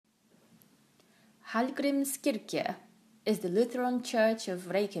Hallgrímskirkja is the Lutheran Church of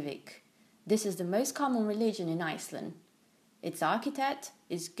Reykjavik. This is the most common religion in Iceland. Its architect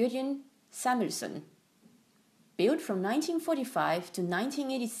is Guðjón Samúelsson. Built from 1945 to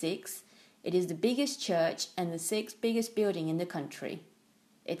 1986, it is the biggest church and the sixth biggest building in the country.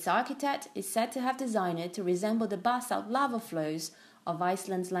 Its architect is said to have designed it to resemble the basalt lava flows of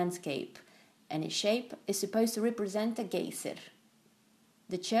Iceland's landscape, and its shape is supposed to represent a geyser.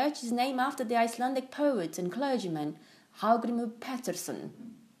 The church is named after the Icelandic poet and clergyman Hallgrímur Pétursson,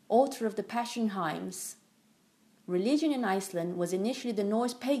 author of the Passion hymns. Religion in Iceland was initially the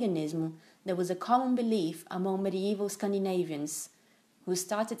Norse paganism that was a common belief among medieval Scandinavians, who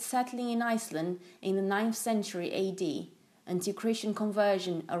started settling in Iceland in the 9th century AD until Christian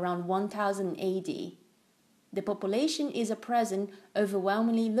conversion around 1000 AD. The population is at present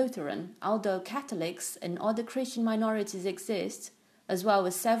overwhelmingly Lutheran, although Catholics and other Christian minorities exist, as well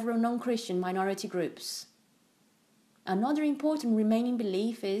as several non-Christian minority groups. Another important remaining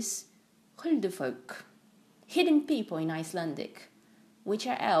belief is huldufólk, hidden people in Icelandic, which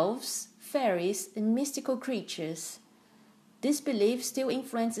are elves, fairies, and mystical creatures. This belief still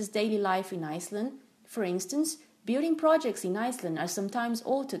influences daily life in Iceland. For instance, building projects in Iceland are sometimes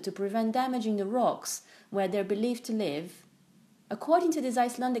altered to prevent damaging the rocks where they're believed to live. According to these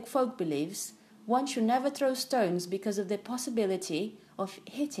Icelandic folk beliefs, one should never throw stones because of the possibility of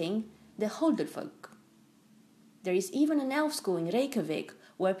hitting the huldufólk. There is even an elf school in Reykjavik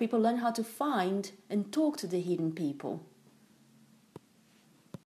where people learn how to find and talk to the hidden people.